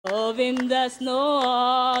Above him there's no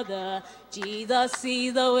other. Jesus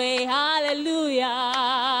is the way. Hallelujah.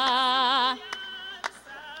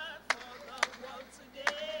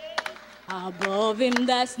 Above him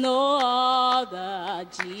there's no other.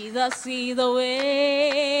 Jesus is the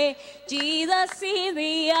way. Jesus is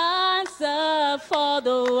the answer for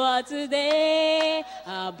the world today.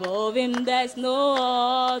 Above him there's no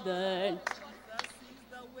other.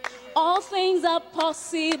 All things are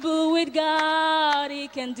possible with God. He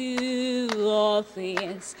can do all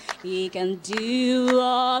things. He can do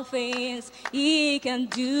all things. He can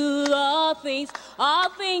do all things. All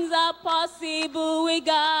things are possible with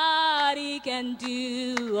God. He can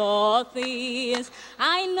do all things.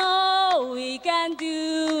 I know he can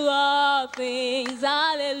do all things.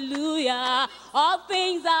 Hallelujah. All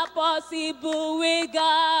things are possible with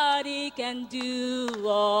God. He can do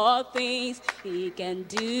all things. He can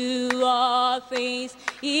do all things.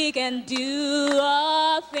 He can do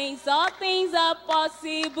all things. All things are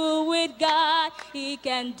possible with God. He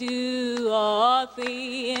can do all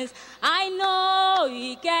things. I know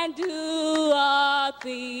he can do all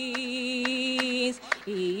things.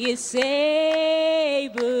 He is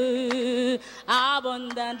able,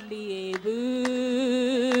 abundantly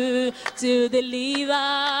able to deliver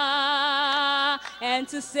and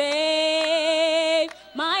to save.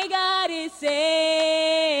 My God is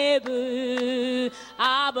able,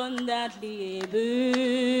 abundantly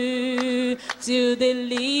able to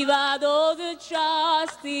deliver those who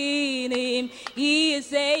trust in him. He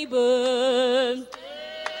is able,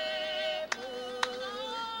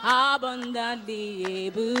 abundantly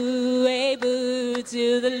able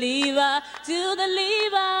to deliver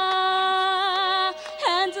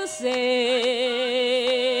and to save.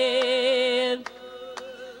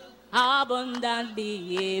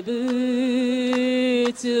 Abundantly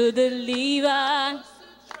able to deliver.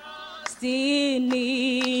 In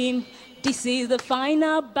him. This is the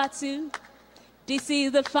final battle. This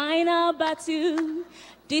is the final battle.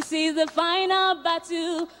 This is the final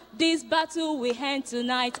battle. This battle we end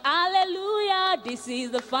tonight. Hallelujah. This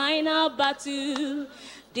is the final battle.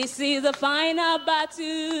 This is the final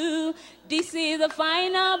battle. This is the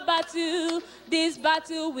final battle. This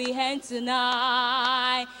battle we end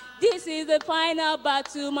tonight. This is the final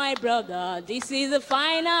battle, my brother. This is the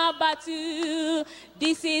final battle.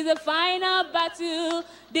 This is the final battle.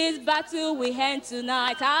 This battle we end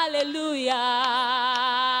tonight.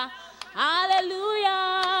 Hallelujah.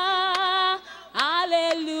 Hallelujah.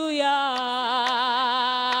 Hallelujah.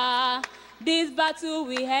 This battle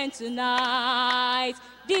we end tonight.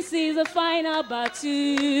 This is the final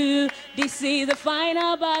battle. This is the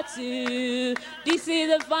final battle. This is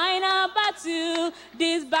the final battle.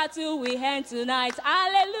 This battle we end tonight.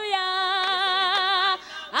 Hallelujah.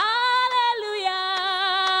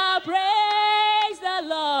 Hallelujah. Praise the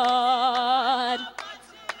Lord.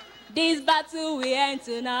 This battle we end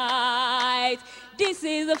tonight. This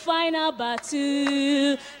is the final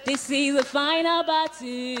battle. This is the final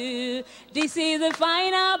battle. This is the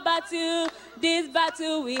final battle. This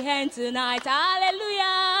battle we end tonight.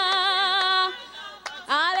 Hallelujah.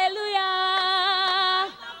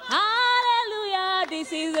 Hallelujah. Hallelujah.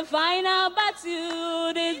 This is the final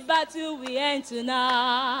battle. This battle we end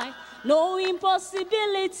tonight. No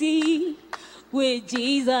impossibility with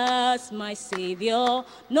Jesus, my Savior.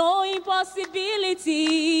 No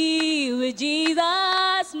impossibility with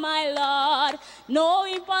Jesus, my Lord. No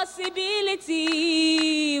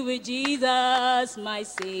impossibility with Jesus, my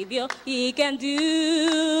Savior. He can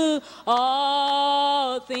do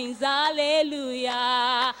all things.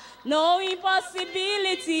 Hallelujah. No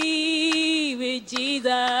impossibility with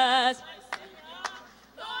Jesus.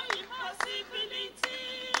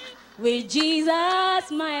 With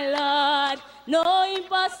Jesus, my Lord. No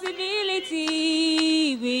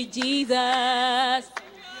impossibility with Jesus.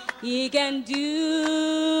 He can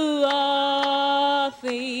do all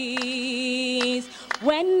things.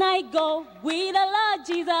 When I go with the Lord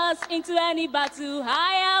Jesus into any battle,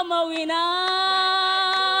 I am a winner.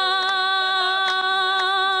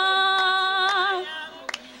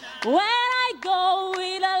 When I go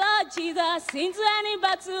with the Lord Jesus into any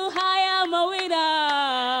battle, I am a winner.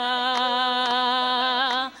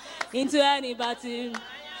 Into any battle.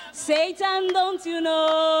 Satan, don't you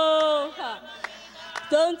know?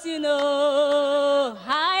 Don't you know?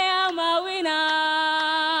 I am a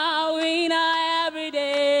winner. Winner every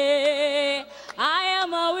day. I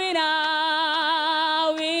am a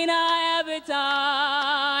winner. Winner every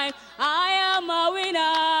time. I am a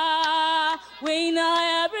winner. Winner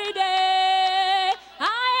every day.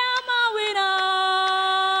 I am a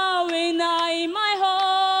winner. Winner in my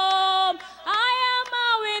home. I am a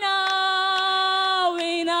winner.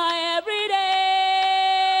 Winner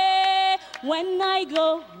When I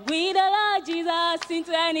go with the Lord Jesus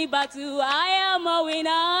into any battle, I am a winner.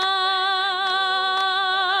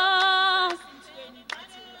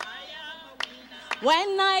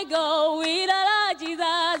 When I go with the Lord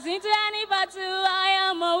Jesus into any battle, I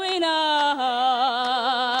am a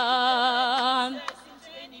winner.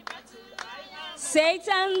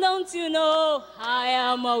 Satan, don't you know I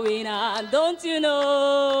am a winner? Don't you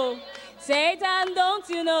know? Satan, don't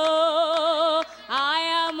you know I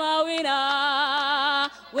am a winner?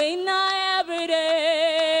 Winner every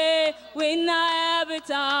day, winner every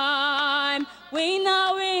time.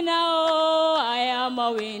 Winner, winner, oh, I am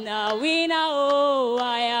a winner. Winner, oh,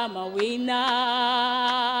 I am a winner.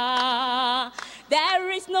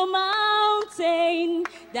 There is no mountain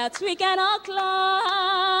that we cannot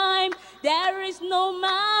climb. There is no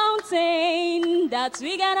mountain that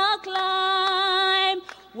we cannot climb.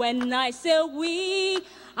 When I say we,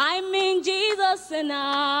 I mean Jesus and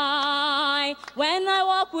I. When I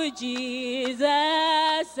walk with Jesus,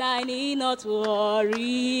 I need not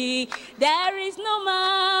worry. There is no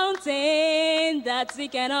mountain that we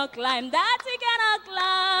cannot climb, that we cannot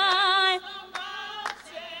climb.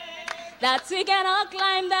 That we cannot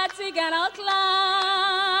climb, that we cannot climb.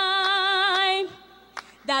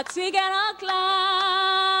 That we cannot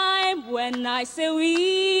climb. When I say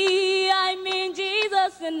we, I mean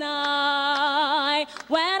Jesus and I.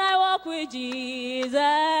 When I walk with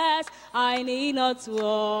Jesus, I need not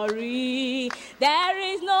worry. There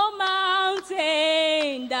is no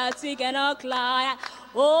mountain that we cannot climb.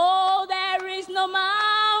 Oh, there is no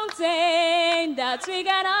mountain that we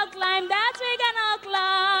cannot climb, that we cannot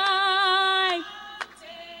climb.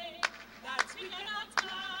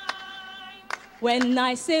 When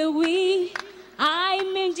I say we, I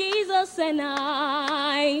mean Jesus and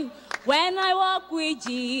I. When I walk with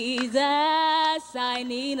Jesus, I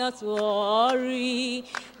need not worry.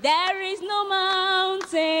 There is no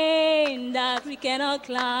mountain that we cannot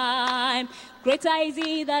climb. Greater is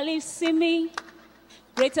He that lives in me.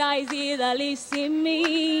 Greater is He that lives in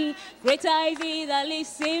me. Greater is He that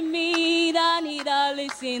lives in me than he that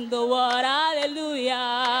lives in the world.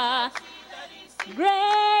 Hallelujah. Greater,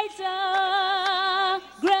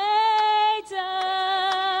 greater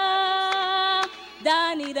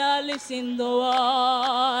than he that lives in the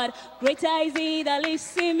world. Greater is He that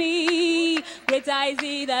lives in me. Greater is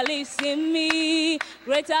He that lives in me.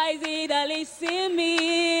 Greater is He that lives in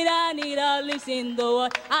me than he that lives in the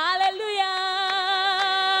world. Hallelujah.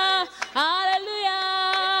 Hallelujah.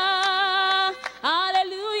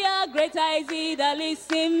 Hallelujah. Greater is He that lives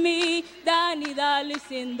in me than he that lives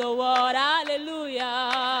in the world.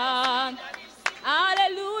 Hallelujah.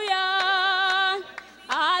 Hallelujah.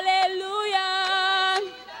 Hallelujah.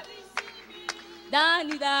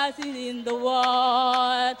 Than he that is in the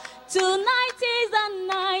world. Tonight is the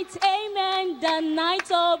night, amen, the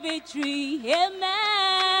night of victory, amen.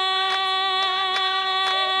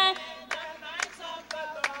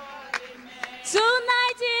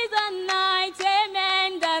 Tonight is the night,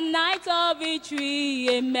 amen, the night of victory,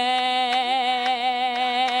 amen.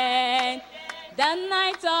 The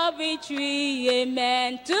night of victory,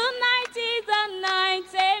 amen. Tonight is the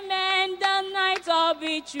night, amen, the night of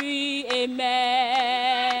victory,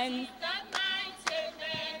 amen.